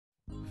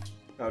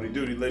Howdy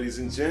doody, ladies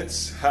and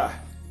gents. Hi,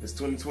 it's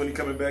 2020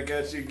 coming back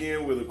at you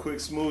again with a quick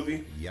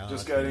smoothie.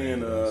 Just got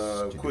in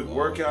a quick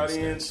workout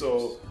in,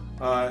 so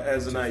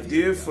as an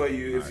idea for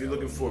you, if you're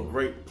looking for a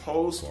great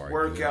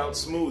post-workout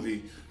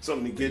smoothie,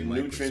 something to get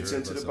nutrients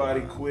into the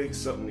body quick,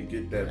 something to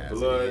get that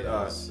blood,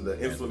 the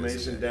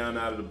inflammation down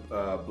out of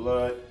the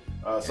blood,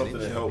 something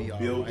to help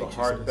build the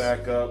heart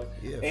back up,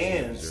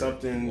 and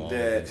something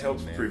that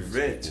helps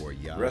prevent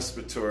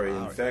respiratory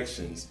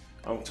infections.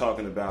 I'm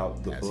talking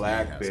about the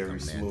Blackberry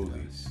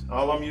smoothie.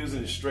 All I'm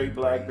using is straight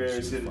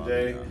blackberries here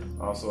today.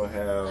 I also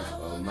have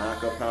a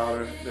maca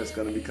powder that's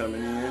going to be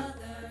coming in,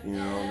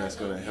 and that's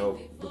going to help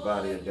the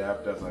body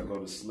adapt as I go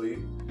to sleep.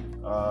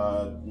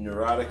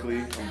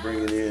 Neurotically, I'm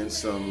bringing in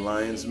some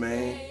lion's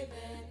mane.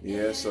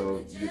 Yeah,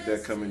 so get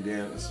that coming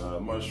down. It's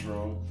a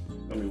mushroom.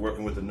 I'm going to be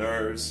working with the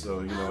nerves, so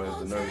as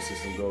the nervous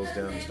system goes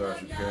down and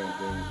starts repairing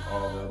things,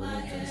 all the other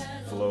nutrients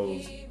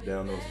flows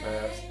down those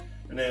paths.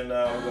 And then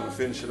we're going to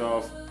finish it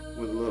off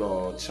with a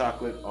little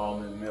chocolate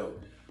almond milk.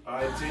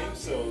 Alright team,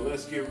 so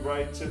let's get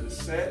right to the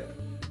set.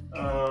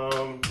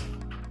 I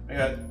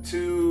got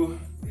 2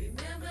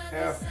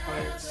 half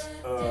pints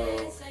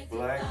of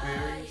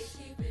blackberries.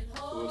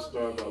 So we'll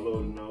start by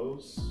loading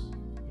those.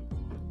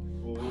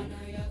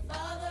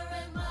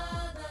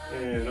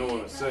 And I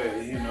want to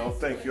say,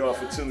 thank you all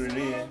for tuning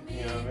in,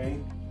 you know what I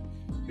mean?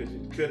 Because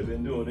you could have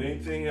been doing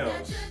anything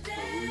else. But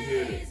we're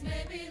here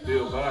to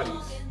build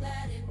bodies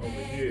over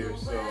here.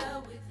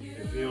 So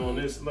if you're on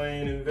this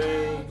lane in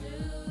vain,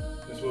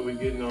 that's what we're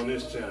getting on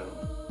this channel.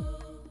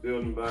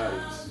 Building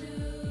bodies.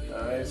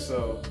 Alright,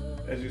 so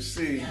as you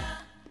see,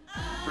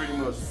 pretty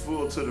much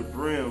full to the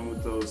brim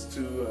with those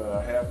 2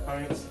 half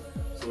pints.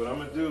 So what I'm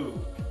going to do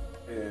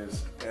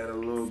is add a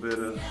little bit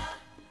of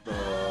the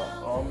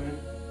almond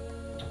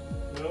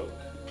milk.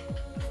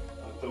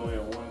 I'll throw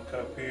in 1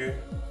 cup here,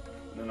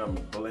 and then I'm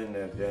going to blend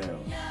that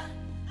down.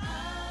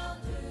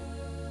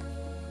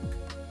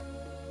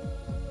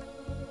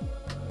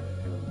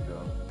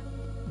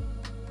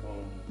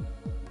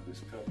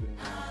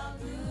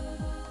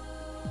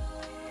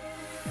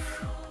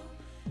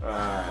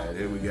 Alright,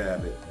 here we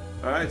got it.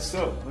 Alright,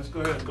 so let's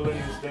go ahead and blend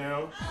this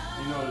down.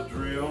 You know the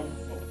drill.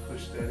 I'll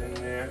push that in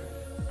there.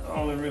 I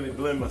only really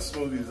blend my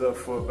smoothies up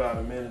for about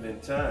a minute in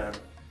time.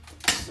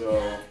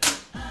 So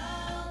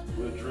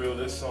we'll drill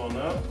this on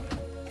up.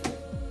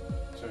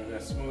 Turn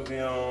that smoothie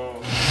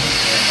on.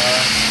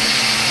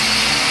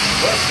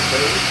 Bust it,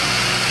 baby.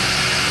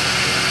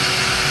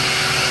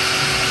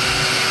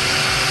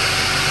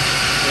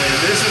 And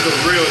this is a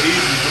real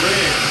easy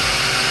blend.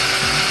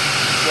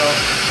 So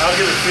I'll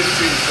give it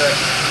 15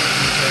 seconds.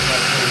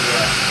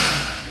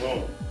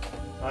 Boom.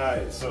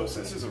 Alright, so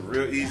since it's a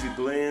real easy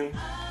blend,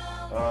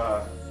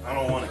 I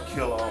don't want to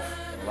kill off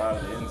a lot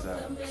of the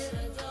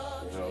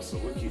enzymes. So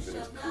we'll keep it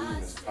as clean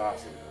as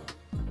possible.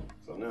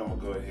 So now I'm going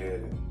to go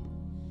ahead and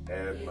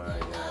add my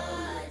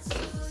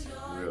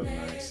real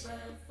nice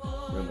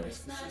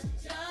consistency.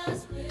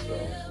 So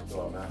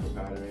throw my maca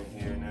powder in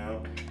here now.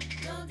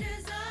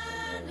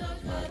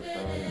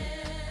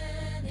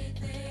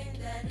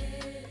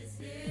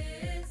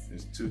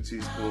 There's 2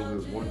 teaspoons,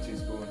 there's 1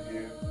 teaspoon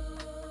here.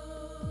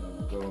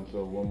 I'm going to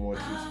throw 1 more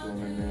teaspoon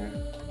in there.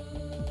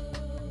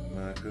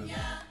 Maca.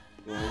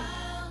 Boom.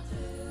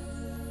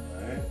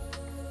 Alright.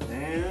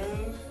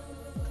 And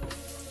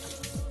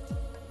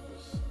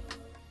just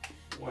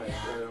wipe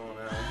that on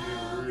out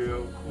here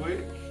real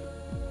quick.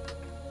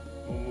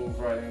 We'll move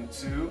right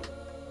into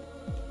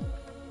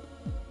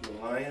the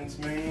lion's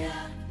mane.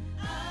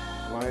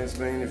 Lion's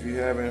mane, if you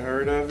haven't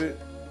heard of it,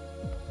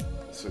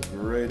 it's a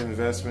great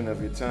investment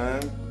of your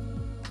time.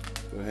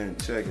 Go ahead and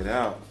check it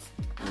out,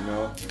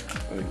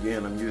 But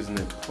again, I'm using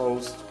it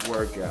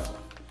post-workout.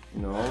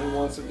 Only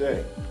once a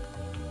day.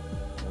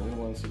 Only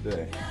once a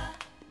day.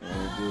 All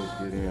I do is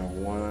get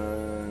in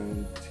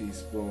 1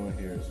 teaspoon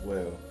here as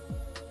well.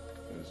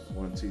 There's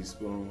 1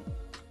 teaspoon.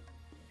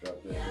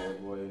 Drop that bad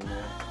boy in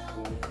there.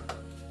 Boom.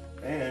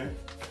 And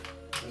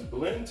it's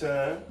blend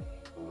time.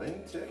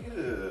 Blend, check it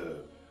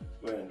up.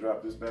 Go ahead and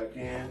drop this back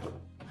in.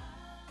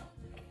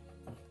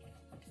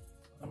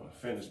 I'm gonna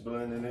finish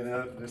blending it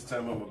up. This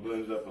time I'm gonna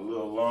blend it up a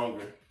little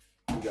longer.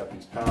 We got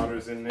these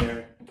powders in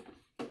there.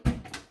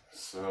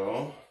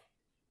 So,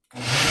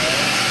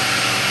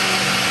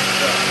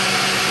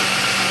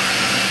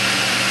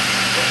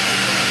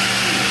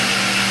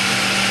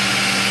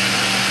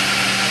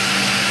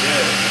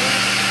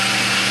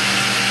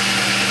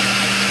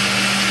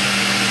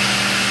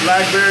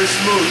 Blackberry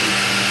smoothie,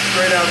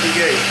 straight out the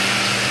gate.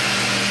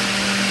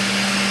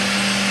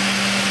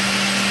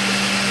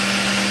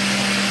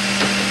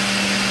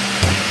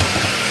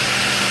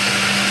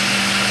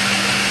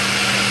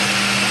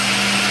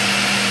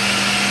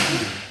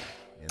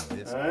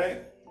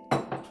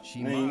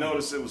 And then you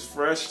notice it was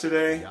fresh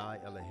today,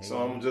 so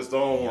I'm just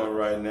on one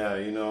right now.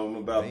 I'm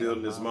about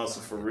building this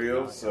muscle for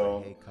real,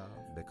 so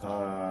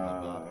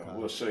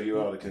We'll show you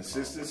all the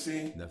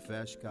consistency.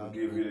 We'll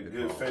give you the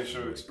good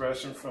facial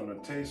expression from the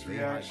taste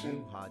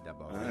reaction.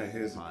 Alright,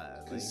 here's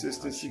the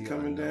consistency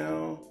coming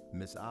down.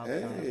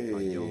 Hey,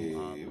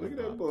 look at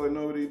that boy,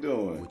 know what he's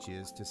doing. Which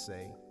is to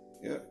say,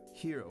 yep.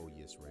 Hear, O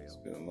Yisrael. It's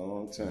been a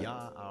long time.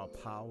 Yah, our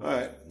power,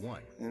 alright,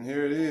 one. And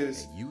here it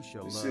is. You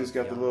see it's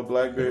got the little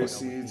blackberry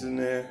seeds in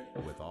there.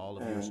 With all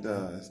of and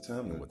it's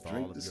time to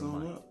drink this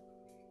on up.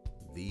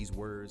 These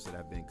words that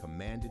have been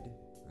commanded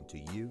unto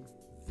you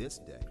this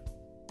day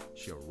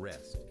shall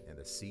rest in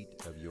the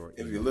seat of your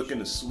If you're looking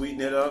to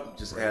sweeten it up,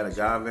 just add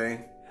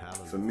agave.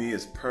 For me,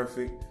 it's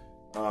perfect.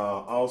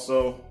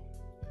 Also,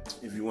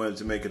 if you wanted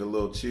to make it a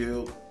little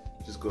chilled,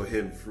 just go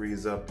ahead and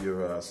freeze up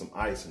your some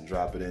ice and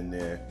drop it in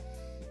there.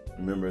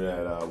 Remember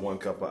that 1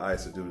 cup of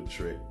ice will do the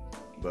trick.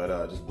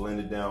 But just blend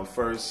it down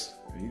first,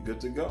 and you're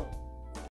good to go.